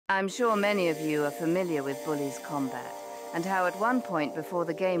I'm sure many of you are familiar with Bully's combat, and how at one point before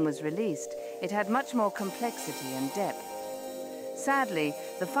the game was released, it had much more complexity and depth. Sadly,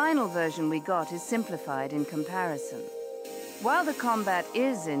 the final version we got is simplified in comparison. While the combat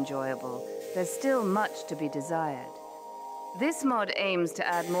is enjoyable, there's still much to be desired. This mod aims to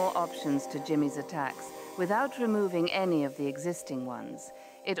add more options to Jimmy's attacks without removing any of the existing ones.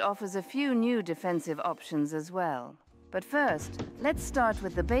 It offers a few new defensive options as well. But first, let's start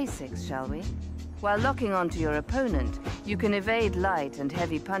with the basics, shall we? While locking onto your opponent, you can evade light and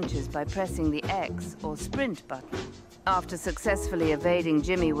heavy punches by pressing the X or sprint button. After successfully evading,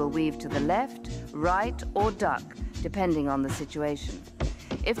 Jimmy will weave to the left, right, or duck, depending on the situation.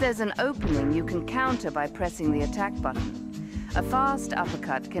 If there's an opening, you can counter by pressing the attack button. A fast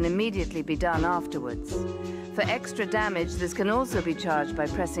uppercut can immediately be done afterwards. For extra damage, this can also be charged by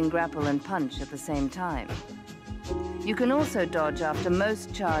pressing grapple and punch at the same time. You can also dodge after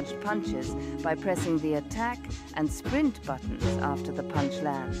most charged punches by pressing the attack and sprint buttons after the punch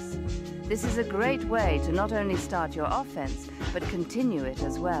lands. This is a great way to not only start your offense, but continue it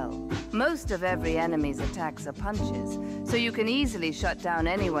as well. Most of every enemy's attacks are punches, so you can easily shut down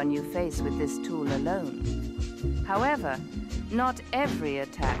anyone you face with this tool alone. However, not every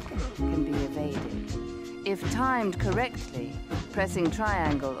attack can be evaded. If timed correctly, pressing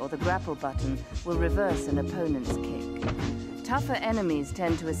triangle or the grapple button will reverse an opponent's kick. Tougher enemies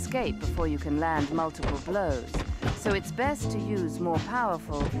tend to escape before you can land multiple blows, so it's best to use more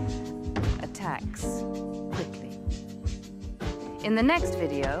powerful attacks quickly. In the next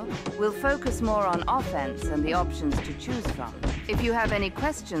video, we'll focus more on offense and the options to choose from. If you have any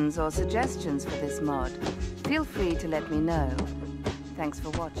questions or suggestions for this mod, feel free to let me know. Thanks for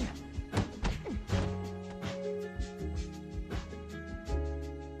watching.